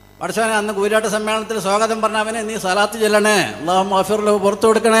 പഠിച്ചവനെ അന്ന് കൂരാട്ട് സമ്മേളനത്തിൽ സ്വാഗതം പറഞ്ഞവനെ നീ സലാത്ത് ചെല്ലണേ, അല്ലാഹുമ്മ ഗഫിർ ലഹു പുറത്തു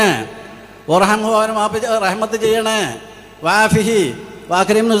കൊടുക്കണേ, വറഹംഹു അവന് റഹ്മത്ത് ചെയ്യണേ, വാഫിഹി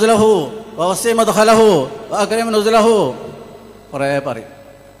വാക്രിം നുസ്ലഹു വവസ്സി മദ്ഖലഹു വാക്രിം നുസ്ലഹു കുറേ പറയും.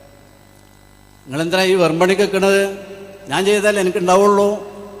 നിങ്ങളെന്തിനാ ഈ വെറുമ്പണിക്ക് വെക്കണത്? ഞാൻ ചെയ്താലേ എനിക്കുണ്ടാവുള്ളൂ.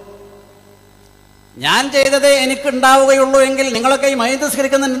 ഞാൻ ചെയ്തതേ എനിക്കുണ്ടാവുകയുള്ളൂ എങ്കിൽ നിങ്ങളൊക്കെ ഈ മയ്യിത്ത്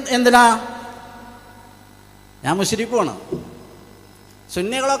നിസ്കരിക്കുന്ന എന്തിനാ? ഞാൻ മുശ്രിക്കുമാണ്.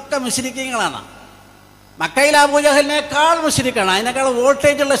 സുന്നികളൊക്കെ മുശ്രിക്കീങ്ങളാണ്. മക്കയിൽ അബൂജഹലിനേക്കാൾ മുശ്രിക്കാണ്. അതിനേക്കാൾ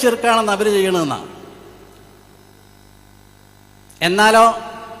വോൾട്ടേജുള്ള ശിർക്കാണെന്ന് അവർ ചെയ്യണമെന്നാണ്. എന്നാലോ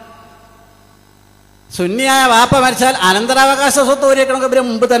സുന്നിയായ വാപ്പ മരിച്ചാൽ അനന്തരാവകാശ സ്വത്ത് ഒരുക്കണമൊക്കെ ഇവർ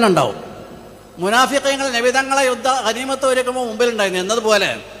മുമ്പ് തന്നെ ഉണ്ടാവും. മുനാഫിഖീങ്ങൾ നബി തങ്ങളെ ഗനീമത്ത് ഒരുക്കുമ്പോൾ മുമ്പിലുണ്ടായിരുന്നു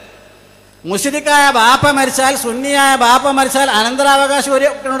എന്നതുപോലെ മുശ്രിക്കായ ബാപ്പ മരിച്ചാൽ, സുന്നിയായ ബാപ്പ മരിച്ചാൽ അനന്തരാവകാശം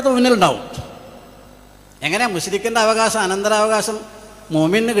ഒരിടത്ത് മുന്നിലുണ്ടാവും. എങ്ങനെ മുശ്രിക്കിൻ്റെ അവകാശം, അനന്തരാവകാശം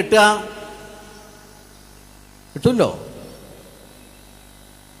മുഅ്മിനിന് കിട്ടുക? കിട്ടുമല്ലോ.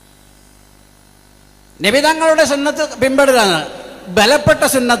 നബി തങ്ങളുടെ സുന്നത്ത് പിൻപെടലാണ് ബലപ്പെട്ട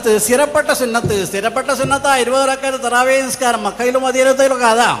സുന്നത്ത്, സ്ഥിരപ്പെട്ട സുന്നത്ത്. സ്ഥിരപ്പെട്ട സുന്നത്ത് 20 റക്അത്ത് തറാവീഹ് നിസ്കാരം. മക്കയിലും മദീനത്തിലൊക്കെ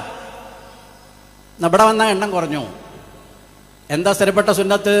അതാ. ഇവിടെ വന്ന എണ്ണം കുറഞ്ഞു. എന്താ സ്ഥിരപ്പെട്ട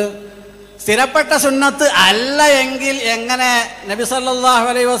സുന്നത്ത്? സ്ഥിരപ്പെട്ട സുന്നത്ത് അല്ല എങ്കിൽ എങ്ങനെ നബി സല്ലല്ലാഹു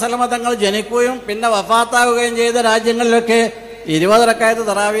അലൈഹി വസല്ലമ തങ്ങൾ ജനിക്കുകയും പിന്നെ വഫാത്താവുകയും ചെയ്ത രാജ്യങ്ങളിലൊക്കെ 20 റക്അത്ത്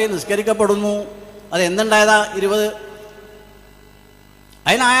തറാവീഹ് നിസ്കരിക്കപ്പെടുന്നു? അത് എന്തുണ്ടായതാ 20?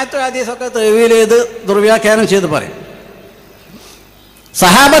 അതിന് ആയത്ത് ഹദീസൊക്കെ തഅ്വീൽ ചെയ്ത് ദുർവ്യാഖ്യാനം ചെയ്ത് പറയും.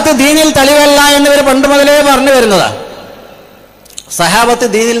 സഹാബത്ത് ദീനിൽ തെളിവല്ല എന്നിവർ പണ്ട് മുതലേ പറഞ്ഞു വരുന്നതാ. സഹാബത്ത്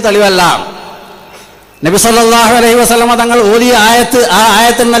ദീനിൽ തെളിവല്ല. നബി സല്ലല്ലാഹു അലൈഹി വസല്ലമ തങ്ങൾ ഓതിയ ആയത്ത്, ആ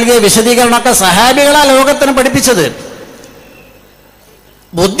ആയത്തിന് നൽകിയ വിശദീകരണമൊക്കെ സഹാബികളാ ലോകത്തിന് പഠിപ്പിച്ചത്.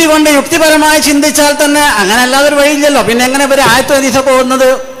 ബുദ്ധി കൊണ്ട് യുക്തിപരമായി ചിന്തിച്ചാൽ തന്നെ അങ്ങനെ അല്ലാതെ ഒരു വഴിയില്ലല്ലോ. പിന്നെ എങ്ങനെ ഇവർ ആയത്ത് ഹദീസൊക്കെ ഓതുന്നത്?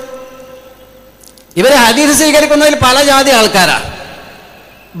 ഇവർ ഹദീസ് സ്വീകരിക്കുന്നതിൽ പല ജാതി ആൾക്കാരാ.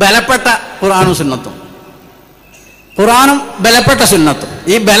 ബലപ്പെട്ട ഖുർആനും സുന്നത്തും, ഖുർആനും ബലപ്പെട്ട സുന്നത്തും.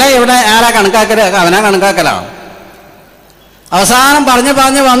 ഈ ബല എവിടെ ആരാ കണക്കാക്കല്? അവനാ കണക്കാക്കലാണ്. അവസാനം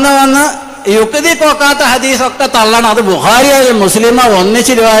പറഞ്ഞ് വന്ന് യുക്തി കൊക്കാത്ത ഹദീസൊക്കെ തള്ളണം. അത് ബുഖാരിയായാലും മുസ്ലിമോ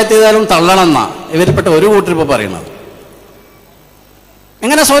ഒന്നിച്ച് റിവായത്ത് ചെയ്താലും തള്ളണം എന്നാ ഇവരിൽപ്പെട്ട ഒരു കൂട്ടർ ഇപ്പോൾ പറയുന്നത്.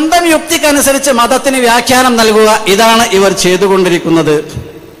 ഇങ്ങനെ സ്വന്തം യുക്തിക്കനുസരിച്ച് മതത്തിന് വ്യാഖ്യാനം നൽകുക, ഇതാണ് ഇവർ ചെയ്തുകൊണ്ടിരിക്കുന്നത്.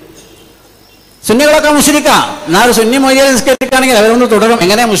 സുന്നികളൊക്കെ മുശ്രിക്കാ. എന്നാൽ സുന്നി മൊയ്യൽ നിസ്കരിക്കുകയാണെങ്കിൽ അവരൊന്ന് തുടരും.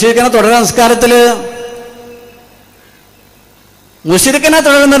 എങ്ങനെ മുശ്രിക്കിനെ തുടരാൻ നിസ്കാരത്തിൽ? മുശ്രിക്കിനെ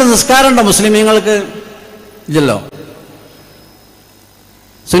തുടരുന്നൊരു നിസ്കാരമുണ്ടോ മുസ്ലിമീങ്ങൾക്ക്? ഇല്ലല്ലോ.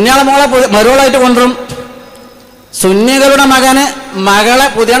 സുന്നിയാളെ മോളെ മരുവളായിട്ട് കൊണ്ടുവരും. സുന്നികളുടെ മകളെ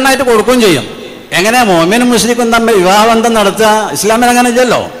പുതിയണ്ണായിട്ട് കൊടുക്കുകയും ചെയ്യും. എങ്ങനെ മുഅ്മിനും മുശ്രിക്കും തമ്മിൽ വിവാഹബന്ധം നടത്തുക? ഇസ്ലാമിൽ അങ്ങനെ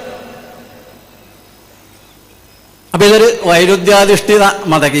ഇല്ലല്ലോ. അപ്പൊ ഇതൊരു വൈരുദ്ധ്യാധിഷ്ഠിത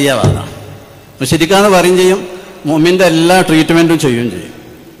മതകീയവാദം. മുശ്രിക്കാന്ന് പറയും ചെയ്യും, മുഅ്മിന്റെ എല്ലാ ട്രീറ്റ്മെന്റും ചെയ്യുകയും ചെയ്യും.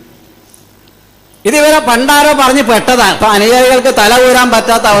 ഇതിവരെ പണ്ടാരോ പറഞ്ഞ് പെട്ടതാണ്. ഇപ്പൊ അനുയായികൾക്ക് തല ഊരാൻ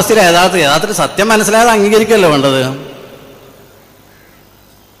പറ്റാത്ത അവസ്ഥയിൽ യഥാർത്ഥത്തിൽ സത്യം മനസ്സിലായത് അംഗീകരിക്കല്ലോ വേണ്ടത്.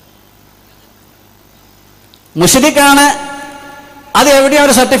 മുശ്രിക്കാണ്. അത് എവിടെ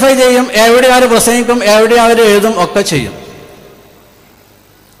അവർ സർട്ടിഫൈ ചെയ്യും, എവിടെ അവർ പ്രസംഗിക്കും, എവിടെ അവർ എഴുതും, ഒക്കെ ചെയ്യും.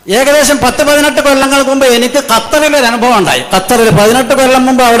 ഏകദേശം 10-18 കൊല്ലങ്ങൾക്ക് മുമ്പ് എനിക്ക് ഖത്തറിലൊരു അനുഭവം ഉണ്ടായി. ഖത്തറിൽ 18 കൊല്ലം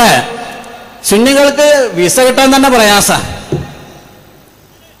മുമ്പ് അവിടെ സുന്നികൾക്ക് വിസ കിട്ടാൻ തന്നെ പ്രയാസ.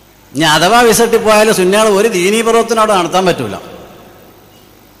 ഇനി അഥവാ വിസ കിട്ടിപ്പോയാലും സുന്നികൾ ഒരു ദീനീ പ്രവർത്തനം അവിടെ നടത്താൻ പറ്റൂല.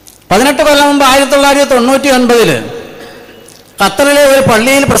 18 കൊല്ലം മുമ്പ് 1999 ഖത്തറിലെ ഒരു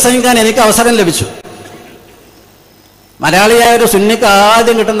പള്ളിയിൽ പ്രസംഗിക്കാൻ എനിക്ക് അവസരം ലഭിച്ചു. മലയാളിയായ ഒരു സുന്നിക്ക്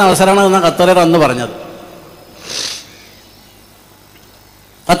ആദ്യം കിട്ടുന്ന അവസരമാണ് എന്നാണ് ഖത്തറിൽ അന്ന് പറഞ്ഞത്.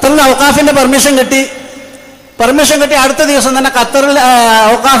 ഖത്തറിൽ ഔഖാഫിന്റെ പെർമിഷൻ കിട്ടി. അടുത്ത ദിവസം തന്നെ ഖത്തറിൽ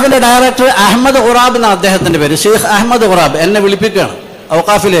ഔഖാഫിന്റെ ഡയറക്ടർ അഹമ്മദ് ഖുറാബ് എന്ന അദ്ദേഹത്തിന്റെ പേര്, ഷെയ്ഖ് അഹമ്മദ് ഖുറാബ്, എന്നെ വിളിപ്പിക്കുകയാണ്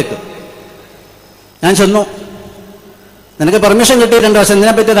ഔഖാഫിലേക്ക്. ഞാൻ ചെന്നു. നിനക്ക് പെർമിഷൻ കിട്ടിയിട്ടുണ്ട്, പക്ഷെ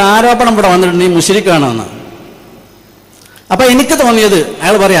ഇതിനെപ്പറ്റി ഒരു ആരോപണം ഇവിടെ വന്നിട്ടുണ്ട്, നീ മുശ്രിക്കാണെന്ന്. അപ്പൊ എനിക്ക് തോന്നിയത്,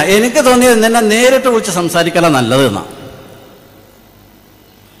 അയാൾ പറയാ, എനിക്ക് തോന്നിയത് നിന്നെ നേരിട്ട് വിളിച്ച് സംസാരിക്കല നല്ലത് എന്നാ.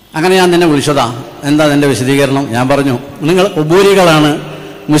 അങ്ങനെ ഞാൻ നിന്നെ വിളിച്ചതാ. എന്താ നിന്റെ വിശദീകരണം? ഞാൻ പറഞ്ഞു, നിങ്ങൾ ഖുബൂരികളാണ്,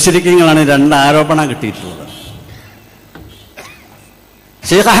 മുശ്രിക്കീങ്ങളാണ്, 2 ആരോപണം കിട്ടിയിട്ടുള്ളത്.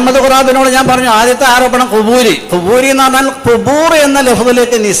 ഷെയ്ഖ് അഹമ്മദ് ഖുറാബിനോട് ഞാൻ പറഞ്ഞു, ആദ്യത്തെ ആരോപണം ഖുബൂരി എന്ന് പറഞ്ഞാൽ ഖുബൂർ എന്ന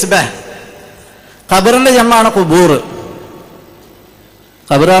ലഫ്ദിലേക്ക് നിസ്ബ, ഖബറിന്റെ ജമ്മാണ് ഖുബൂർ.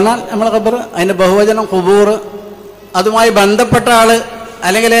 ഖബർ പറഞ്ഞാൽ നമ്മളെ ഖബർ, അതിന്റെ ബഹുവചനം ഖുബൂർ. അതുമായി ബന്ധപ്പെട്ട ആള്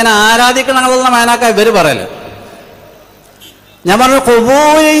അല്ലെങ്കിൽ അതിനെ ആരാധിക്കണ ആളെന്ന മാനാക്ക ഇവര് പറയല്. ഞാൻ പറഞ്ഞു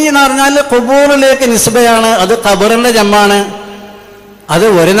ഖുബൂരി എന്ന് പറഞ്ഞാൽ ഖുബൂറിലേക്ക് നിസ്ബയാണ്, അത് ഖബറിന്റെ ജമ്മാണ്. അത്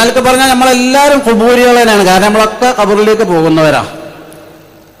ഒരു നിലക്ക് പറഞ്ഞാൽ നമ്മളെല്ലാവരും ഖുബൂരികൾ തന്നെയാണ്, കാരണം നമ്മളൊക്കെ ഖബറിലേക്ക് പോകുന്നവരാ.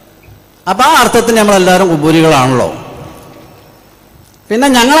 അപ്പൊ ആ അർത്ഥത്തിന് നമ്മളെല്ലാവരും ഖുബൂരികളാണല്ലോ. പിന്നെ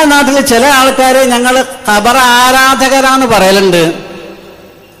ഞങ്ങളെ നാട്ടിൽ ചില ആൾക്കാർ ഞങ്ങൾ ഖബർ ആരാധകരാന്ന് പറയലുണ്ട്.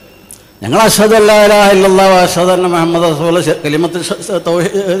 ഞങ്ങൾ അഷ്ഹദു അല്ലാ ഇലാഹ ഇല്ലല്ലാഹു അഷ്ഹദു അന്ന മുഹമ്മദ് റസൂലുള്ളാഹി കലിമത്ത്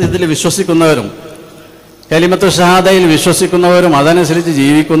ഇതിൽ വിശ്വസിക്കുന്നവരും കലിമത്ത് ഷഹാദയിൽ വിശ്വസിക്കുന്നവരും അതനുസരിച്ച്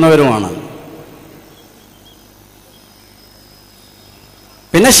ജീവിക്കുന്നവരുമാണ്.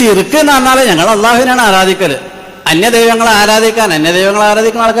 പിന്നെ ശിർക്ക് എന്ന് പറഞ്ഞാൽ ഞങ്ങൾ അള്ളാഹുവിനാണ് ആരാധിക്കല്. അന്യദൈവങ്ങളെ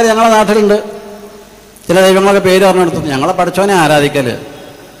ആരാധിക്കുന്ന ആൾക്കാർ ഞങ്ങളുടെ നാട്ടിലുണ്ട്. ചില ദൈവങ്ങളൊക്കെ പേര് പറഞ്ഞെടുത്തു. ഞങ്ങളെ പഠിച്ചവനെ ആരാധിക്കല്.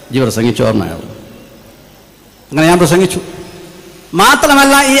 പ്രസംഗിച്ചു പറഞ്ഞയാൾ. അങ്ങനെ ഞാൻ പ്രസംഗിച്ചു.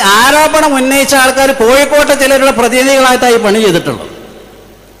 മാത്രമല്ല, ഈ ആരോപണം ഉന്നയിച്ച ആൾക്കാർ കോഴിക്കോട്ടെ ചിലരുടെ പ്രതിനിധികളായിട്ടാണ് ഈ പണി ചെയ്തിട്ടുള്ളത്.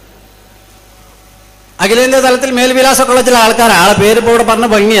 അഖിലേന്ത്യാ തലത്തിൽ മേൽവിലാസമൊക്കെ ഉള്ള ചില ആൾക്കാർ, ആളെ പേര് ഇപ്പോൾ ഇവിടെ പറഞ്ഞ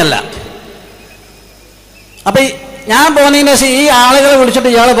ഭംഗിയല്ല. അപ്പം ഞാൻ പോകുന്നതിന് ശേഷം ഈ ആളുകളെ വിളിച്ചിട്ട്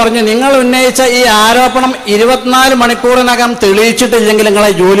ഇയാൾ പറഞ്ഞു, നിങ്ങൾ ഉന്നയിച്ച ഈ ആരോപണം 24 മണിക്കൂറിനകം തെളിയിച്ചിട്ടില്ലെങ്കിൽ നിങ്ങളെ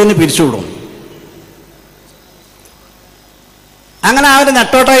ജോലിയിൽ നിന്ന് പിരിച്ചുവിടും. അങ്ങനെ ആ ഒരു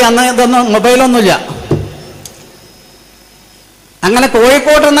നെട്ടോട്ടായി. അന്ന് ഇതൊന്നും മൊബൈലൊന്നുമില്ല. അങ്ങനെ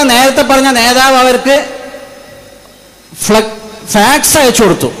കോഴിക്കോട്ട് നിന്ന് നേരത്തെ പറഞ്ഞ നേതാവ് അവർക്ക് ഫാക്സ് അയച്ചു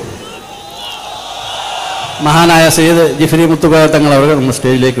കൊടുത്തു. മഹാനായ സയ്യിദ് ജിഫ്രി മുത്തുകോയ തങ്ങൾ അവർ നമ്മൾ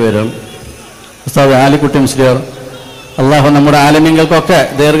സ്റ്റേജിലേക്ക് വരും. ഉസ്താദ് ആലിക്കുട്ടി മുസ്ലിയാർ, അള്ളാഹു നമ്മുടെ ആലിമീങ്ങൾക്കൊക്കെ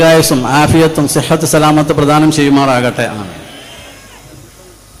ദീർഘായുസ്സും ആഫിയത്തും സിഹത്ത് സലാമത്ത് പ്രദാനം ചെയ്യുമാറാകട്ടെ.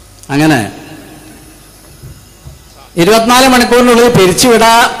 അങ്ങനെ 24 മണിക്കൂറിനുള്ളിൽ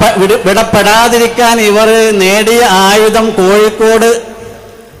വിടപ്പെടാതിരിക്കാൻ ഇവർ നേടിയ ആയുധം കോഴിക്കോട്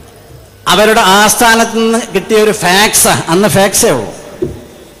അവരുടെ ആസ്ഥാനത്ത് നിന്ന് കിട്ടിയ ഒരു ഫാക്സാ. അന്ന് ഫാക്സേ ഉള്ളൂ.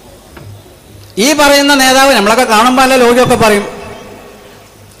 ഈ പറയുന്ന നേതാവ് നമ്മളൊക്കെ കാണുമ്പോൾ അല്ല ലോകിയൊക്കെ പറയും,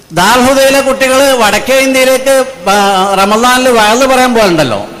 ദാർഹുദയിലെ കുട്ടികൾ വടക്കേ ഇന്ത്യയിലേക്ക് റമദാനിൽ വയല് പറയാൻ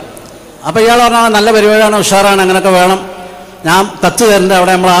പോലുണ്ടല്ലോ. അപ്പോൾ ഇയാൾ പറഞ്ഞാൽ നല്ല പരിപാടിയാണ്, ഉഷാറാണ്, അങ്ങനെയൊക്കെ വേണം, ഞാൻ കത്ത് തരേണ്ട,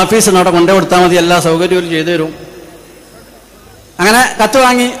 അവിടെ നമ്മൾ ഓഫീസിന് അവിടെ കൊണ്ടു കൊടുത്താൽ മതി, എല്ലാ സൗകര്യവും ചെയ്തു തരും. അങ്ങനെ കത്ത്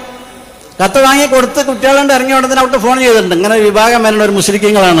വാങ്ങി കൊടുത്ത് കുട്ടികളുണ്ട് ഇറങ്ങി ഉടനെ അവിടെ ഫോൺ ചെയ്തിട്ടുണ്ട്, ഇങ്ങനെ വിഭാഗം വരുന്ന ഒരു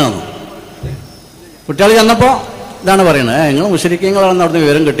മുശ്രിക്കീങ്ങളാണ്. കുട്ടികൾ ചെന്നപ്പോൾ ഇതാണ് പറയുന്നത്, നിങ്ങൾ മുശ്രിക്കീങ്ങളാണെന്ന് അവിടുന്ന്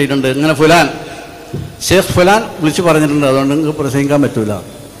വിവരം കിട്ടിയിട്ടുണ്ട്, ഇങ്ങനെ ഫുലാൻ ഷേഖ് ഫുലാൻ വിളിച്ചു പറഞ്ഞിട്ടുണ്ട്, അതുകൊണ്ട് നിങ്ങൾക്ക് പ്രസംഗിക്കാൻ പറ്റൂല.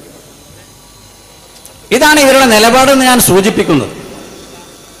 ഇതാണ് ഇവരുടെ നിലപാടെന്ന് ഞാൻ സൂചിപ്പിക്കുന്നത്.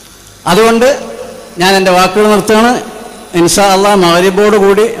 അതുകൊണ്ട് ഞാൻ എൻ്റെ വാക്കുകൾ നിർത്തുകയാണ്. ഇൻഷാ അള്ളാഹ് മഗ്‌രിബോട്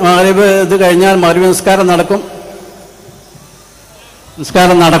കൂടി, മഗ്‌രിബ് ഇത് കഴിഞ്ഞാൽ മഗ്‌രിബ് നിസ്കാരം നടക്കും.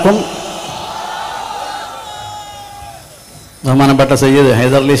 ബഹുമാനപ്പെട്ട സയ്യിദ്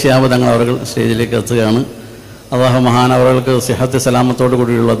ഹൈദർലി ശിഹാബ് തങ്ങൾ അവർ സ്റ്റേജിലേക്ക് എത്തുകയാണ്. അല്ലാഹു മഹാൻ അവർക്ക് സിഹത്ത് സലാമത്തോടു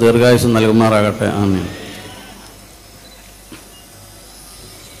കൂടിയുള്ള ദീർഘായുസ്സ് നൽകുമാറാകട്ടെ. ആമീൻ.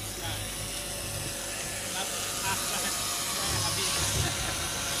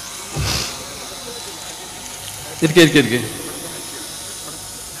 ഇരിക്കെ.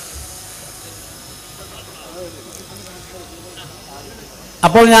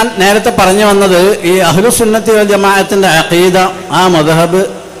 അപ്പോൾ ഞാൻ നേരത്തെ പറഞ്ഞു വന്നത്, ഈ അഹ്ലുസുന്നത്തി വൽ ജമാഅത്തിന്റെ അഖീദ, ആ മദ്ഹബ്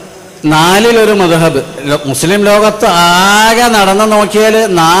 4-1 മദ്ഹബ്. മുസ്ലിം ലോകത്ത് ആകെ നടന്നു നോക്കിയാൽ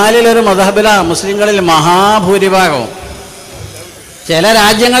 4-1 മദ്ഹബിലാണ് മുസ്ലിങ്ങളിൽ മഹാഭൂരിഭാഗവും. ചില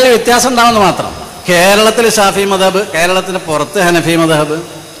രാജ്യങ്ങളിൽ വ്യത്യാസം ഉണ്ടാവുമെന്ന് മാത്രം. കേരളത്തിൽ ഷാഫി മദ്ഹബ്, കേരളത്തിന് പുറത്ത് ഹനഫി മദ്ഹബ്,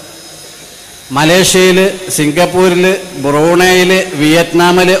 മലേഷ്യയിൽ, സിംഗപ്പൂരിൽ, ബ്രൂണയിൽ,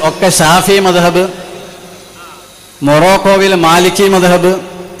 വിയറ്റ്നാമിൽ ഒക്കെ ഷാഫി മദ്ഹബ്, മൊറോക്കോവിൽ മാലിക്കി മദ്ഹബ്,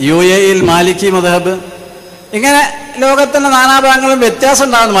 UAE-യിൽ മാലിക്കി മദ്ഹബ്. ഇങ്ങനെ ലോകത്തിൻ്റെ നാനാഭാഗങ്ങളും വ്യത്യാസം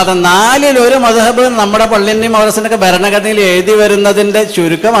ഉണ്ടാകുന്നു മാത്രം. 4-1 മദ്ഹബ് നമ്മുടെ പള്ളിൻ്റെയും മദ്രസിൻ്റെയൊക്കെ ഭരണഘടനയിൽ എഴുതി വരുന്നതിൻ്റെ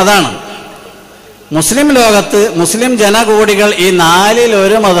ചുരുക്കം അതാണ്. മുസ്ലിം ലോകത്ത് മുസ്ലിം ജനകൂടികൾ ഈ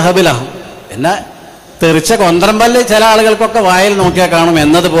 4-1 മദ്ഹബിലാണ്. പിന്നെ തെറിച്ച കൊന്ത്രമ്പല്ല് ചില ആളുകൾക്കൊക്കെ വായിൽ നോക്കിയാൽ കാണും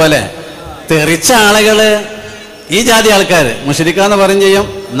എന്നതുപോലെ തെറിച്ച ആളുകൾ, ഈ ജാതി ആൾക്കാർ മുശ്രിക്കാന്ന് പറയും ചെയ്യും,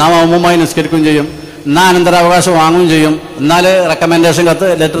 എന്നാ മൗമുമായി നിസ്കരിക്കുകയും ചെയ്യും, എന്നാൽ അനന്തരാവകാശം വാങ്ങുകയും ചെയ്യും, എന്നാൽ റെക്കമെൻഡേഷൻ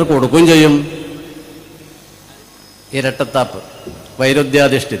ലെറ്റർ കൊടുക്കുകയും ചെയ്യും. ഇരട്ടത്താപ്പ്,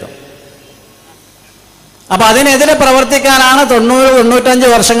 വൈരുദ്ധ്യാധിഷ്ഠിതം. അപ്പം അതിനെതിരെ പ്രവർത്തിക്കാനാണ് 90-95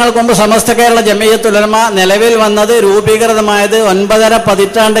 വർഷങ്ങൾക്ക് മുമ്പ് സമസ്ത കേരള ജമിയത്തുൽ ഉലമ നിലവിൽ വന്നത്, രൂപീകൃതമായത്. 9.5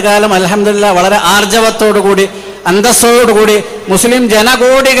 പതിറ്റാണ്ട് കാലം അൽഹംദുലില്ലാഹ് വളരെ ആർജവത്തോടുകൂടി, അന്തസ്സോടുകൂടി, മുസ്ലിം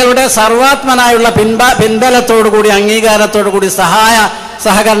ജനകോടികളുടെ സർവാത്മനായുള്ള പിൻബലത്തോടുകൂടി, അംഗീകാരത്തോടുകൂടി,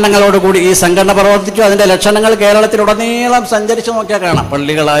 സഹകരണങ്ങളോടുകൂടി ഈ സംഘടന പ്രവർത്തിച്ചു. അതിൻ്റെ ലക്ഷണങ്ങൾ കേരളത്തിലുടനീളം സഞ്ചരിച്ചു നോക്കിയാൽ കാണാം.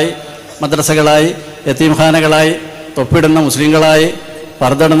 പള്ളികളായി, മദ്രസകളായി, യതീംഖാനകളായി, തൊപ്പിടുന്ന മുസ്ലിങ്ങളായി,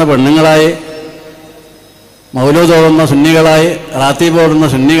 പർദ്ദയിടുന്ന പെണ്ണുങ്ങളായി, മൗലൂദ് ഓതുന്ന സുന്നികളായി, റാത്തീബ് ഓതുന്ന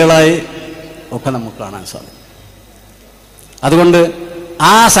സുന്നികളായി ഒക്കെ നമുക്ക് കാണാൻ സാധിക്കും. അതുകൊണ്ട്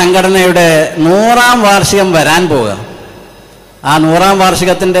ആ സംഘടനയുടെ 100ാം വാർഷികം വരാൻ പോവുക. ആ 100ാം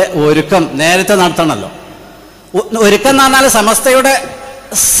വാർഷികത്തിൻ്റെ ഒരുക്കം നേരത്തെ നടത്തണമല്ലോ. ഒരുക്കം എന്ന് പറഞ്ഞാൽ സമസ്തയുടെ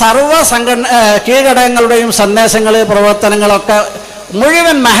സർവ്വ കീഴ്ഘടകങ്ങളുടെയും സന്ദേശങ്ങൾ, പ്രവർത്തനങ്ങളൊക്കെ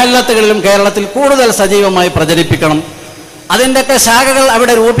മുഴുവൻ മഹല്ലത്തുകളിലും കേരളത്തിൽ കൂടുതൽ സജീവമായി പ്രചരിപ്പിക്കണം. അതിൻ്റെയൊക്കെ ശാഖകൾ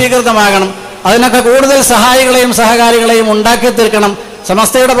അവിടെ രൂപീകൃതമാകണം. അതിനൊക്കെ കൂടുതൽ സഹായികളെയും സഹകാരികളെയും ഉണ്ടാക്കി തീർക്കണം.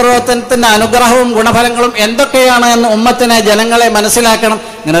 സമസ്തയുടെ പ്രവർത്തനത്തിൻ്റെ അനുഗ്രഹവും ഗുണഫലങ്ങളും എന്തൊക്കെയാണ് എന്ന് ഉമ്മത്തിനെ, ജനങ്ങളെ മനസ്സിലാക്കണം.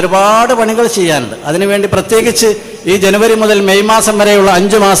 ഇങ്ങനെ ഒരുപാട് പണികൾ ചെയ്യാനുണ്ട്. അതിനുവേണ്ടി പ്രത്യേകിച്ച് ഈ ജനുവരി മുതൽ മെയ് മാസം വരെയുള്ള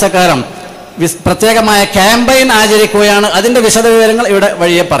 5 മാസക്കാലം പ്രത്യേകമായ ക്യാമ്പയിൻ ആചരിക്കുകയാണ്. അതിൻ്റെ വിശദവിവരങ്ങൾ ഇവിടെ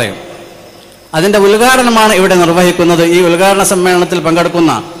വഴിയെ പറയും. അതിൻ്റെ ഉദ്ഘാടനമാണ് ഇവിടെ നിർവഹിക്കുന്നത്. ഈ ഉദ്ഘാടന സമ്മേളനത്തിൽ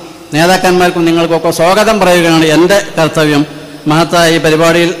പങ്കെടുക്കുന്ന നേതാക്കന്മാർക്കും നിങ്ങൾക്കൊക്കെ സ്വാഗതം പറയുകയാണ് എൻ്റെ കർത്തവ്യം. മഹത്തായ ഈ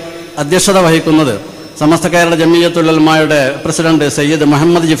പരിപാടിയിൽ അധ്യക്ഷത വഹിക്കുന്നത് സമസ്ത കേരള ജമിയത്തുൽ ഉലമയുടെ പ്രസിഡന്റ് സയ്യിദ്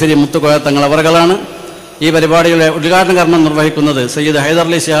മുഹമ്മദ് ജിഫ്രി മുത്തുകോയ തങ്ങൾ അവർകളാണ്. ഈ പരിപാടിയുടെ ഉദ്ഘാടന കർമ്മം നിർവഹിക്കുന്നത് സയ്യിദ്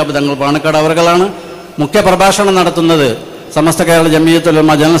ഹൈദർലി ശിഹാബ് തങ്ങൾ പാണക്കാട് അവർകളാണ്. മുഖ്യ പ്രഭാഷണം നടത്തുന്നത് സമസ്ത കേരള ജമിയത്തുൽ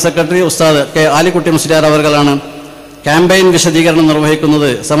ഉലമ ജനറൽ സെക്രട്ടറി ഉസ്താദ് കെ ആലിക്കുട്ടി മുസ്ലിയാർ അവർകളാണ്. ക്യാമ്പയിൻ വിശദീകരണം നിർവഹിക്കുന്നത്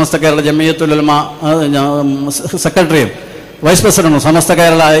സമസ്ത കേരള ജമിയത്തുൽ ഉലമ സെക്രട്ടറിയും വൈസ് പ്രസിഡന്റും സമസ്ത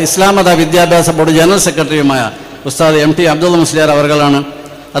കേരള ഇസ്ലാം മത വിദ്യാഭ്യാസ ബോർഡ് ജനറൽ സെക്രട്ടറിയുമായ ഉസ്താദ് MT അബ്ദുള്ള മുസ്ലിയാർ അവർകളാണ്.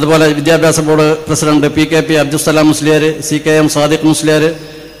 അതുപോലെ വിദ്യാഭ്യാസ board president PKP Abdussalam Musliyar, CKM Sadiq Musliyar,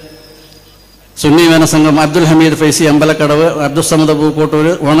 Sunni വനസംഘം Abdul Hameed Faizy Ambalakkadavu, Abdussamad Pookkottur,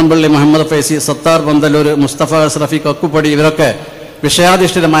 Onampally Muhammad Faizy, Sattar Pandalur, Mustafa Ashrafi Kakkuppadi ഇവരൊക്കെ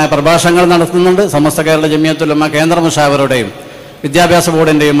വിഷയാധിഷ്ഠിതമായ പ്രഭാഷണങ്ങൾ നടത്തുന്നുണ്ട്. സമസ്ത കേരള ജമിയത്തുൽ ഉലമ കേന്ദ്ര മുശാവറുടെയും വിദ്യാഭ്യാസ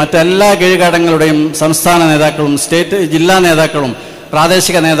ബോർഡിൻ്റെയും മറ്റെല്ലാ കീഴ്ഘടകങ്ങളുടെയും സംസ്ഥാന നേതാക്കളും ജില്ലാ നേതാക്കളും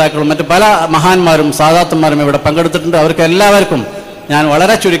പ്രാദേശിക നേതാക്കളും മറ്റ് പല മഹാന്മാരും സാദാത്തുമാരും ഇവിടെ പങ്കെടുത്തിട്ടുണ്ട്. അവർക്ക് എല്ലാവർക്കും ഞാൻ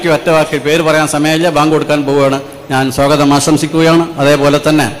വളരെ ചുരുക്കി ഒറ്റവാക്കി പേര് പറയാൻ സമയമില്ല, ബാങ്ക് കൊടുക്കാൻ പോവുകയാണ്. ഞാൻ സ്വാഗതം ആശംസിക്കുകയാണ്. അതേപോലെ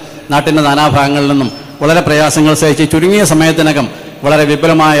തന്നെ നാട്ടിൻ്റെ നാനാഭാഗങ്ങളിൽ നിന്നും വളരെ പ്രയാസങ്ങൾ സഹിച്ച് ചുരുങ്ങിയ സമയത്തിനകം വളരെ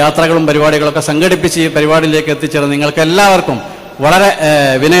വിപുലമായ യാത്രകളും പരിപാടികളൊക്കെ സംഘടിപ്പിച്ച് ഈ പരിപാടിയിലേക്ക് എത്തിച്ചേർന്ന് നിങ്ങൾക്ക് എല്ലാവർക്കും വളരെ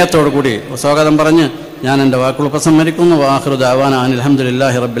വിനയത്തോടു കൂടി സ്വാഗതം പറഞ്ഞ് ഞാൻ എൻ്റെ വാക്കുകൾ ഉപസംഹരിക്കുന്നു. വാഖിറു ദഅവാന അനിൽ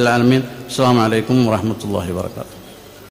ഹംദുലില്ലാഹി റബ്ബിൽ ആലമീൻ. അസ്സലാമു അലൈക്കും വറഹ്മത്തുള്ളാഹി വബറകാതുഹു.